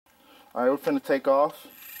Alright, we're finna take off.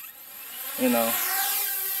 You know.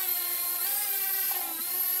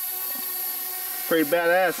 Pretty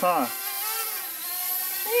badass, huh?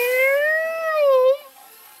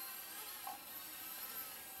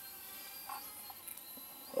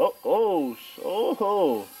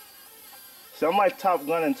 Oh. See, I'm like Top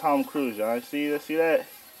Gun and Tom Cruise, y'all. See that?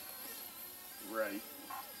 Right.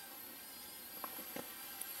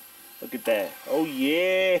 Look at that. Oh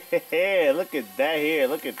yeah. Look at that here.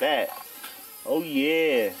 Look at that. Oh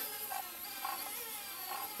yeah.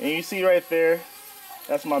 And you see right there,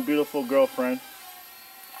 that's my beautiful girlfriend.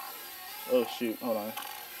 Oh shoot, hold on.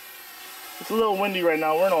 It's a little windy right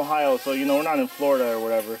now. We're in Ohio, so you know, we're not in Florida or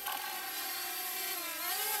whatever.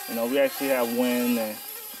 You know, we actually have wind and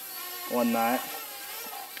whatnot.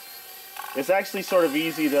 It's actually sort of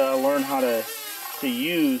easy to learn how to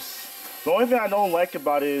use. The only thing I don't like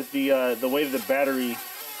about it is the way the battery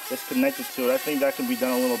is connected to it. I think that can be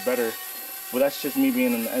done a little better, but that's just me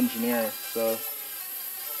being an engineer. So,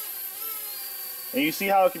 and you see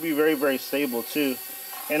how it can be very, very stable too.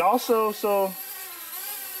 And also, so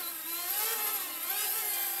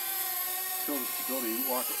show the stability.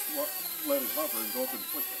 Let it hover and go up and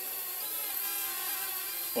push it.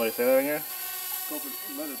 What, say that again? Go up and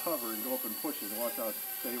let it hover and go up and push it and watch how it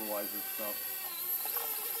stabilizes stuff.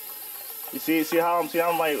 You see how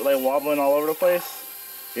I'm like wobbling all over the place?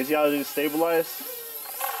 You see how it stabilize?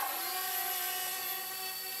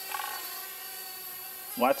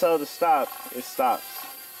 When I tell it to stop, it stops.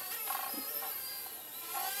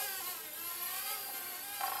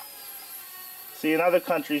 See, in other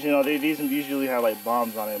countries, you know, these usually have like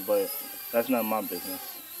bombs on it, but that's not my business.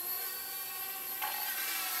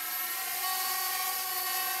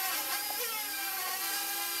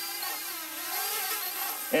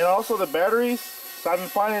 And also the batteries, so I've been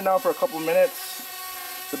finding it now for a couple minutes.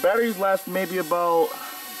 The batteries last maybe about,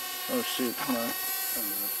 oh shoot, hold on. 10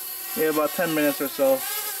 minutes. Yeah, about 10 minutes or so.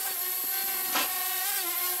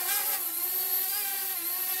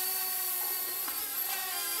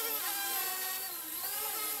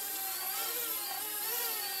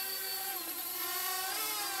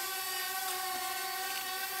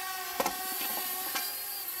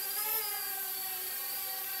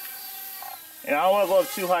 And I don't want to go up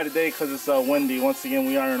too high today because it's windy. Once again,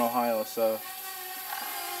 we are in Ohio, so.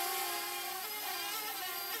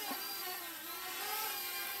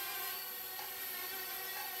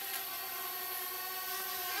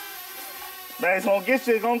 Maddie's gonna get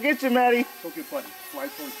you, Maddie. Go get Buddy. Fly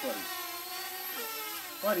towards Buddy.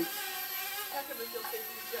 Buddy.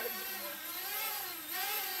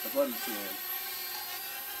 The Buddy's hand.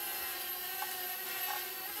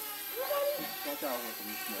 Watch out with him,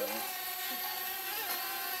 man.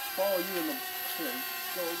 Follow you in the here.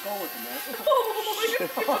 Go with him, man.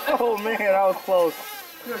 Oh man, that was close.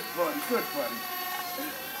 Good buddy, good buddy.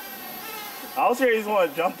 I was scared he's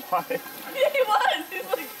gonna jump on it. Yeah, he was. He's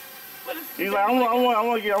like, what is He's like, I'm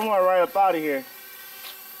gonna ride up out of here.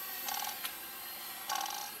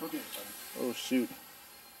 Go get it, buddy. Oh shoot.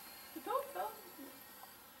 Don't go.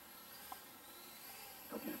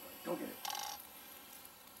 Go get it, buddy. Go get it.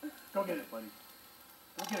 Go get it, buddy.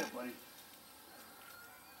 Go get it, buddy.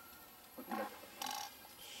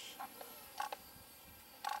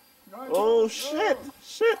 Oh shit!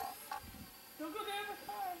 Shit! Don't go get the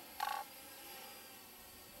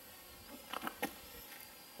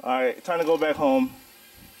car. Alright, time to go back home.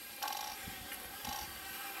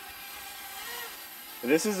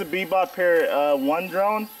 This is the Bebop Parrot 1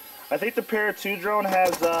 drone. I think the Parrot 2 drone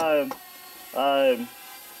has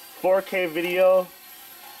 4K video,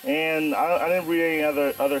 and I didn't read any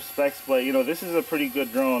other specs, but you know, this is a pretty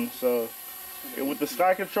good drone. So with the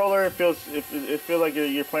Sky controller, it feels like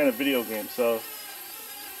you're playing a video game. So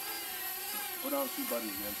go down and see Buddy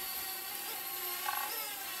again.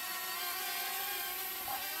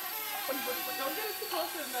 Buddy. Don't get it too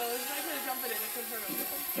close to him though. He's not gonna jump in it. It could hurt him.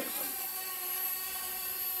 Get it, buddy.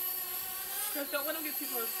 Chris, don't let him get too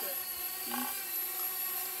close to it. See?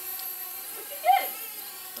 What'd you get?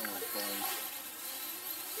 Someone's falling.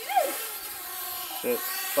 You did. shit.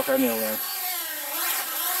 Fuck, I need to learn.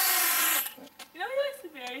 You know he likes to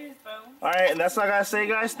bury his bones. Alright, and that's all I gotta say,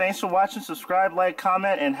 guys. Thanks for watching. Subscribe, like,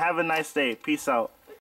 comment, and have a nice day. Peace out.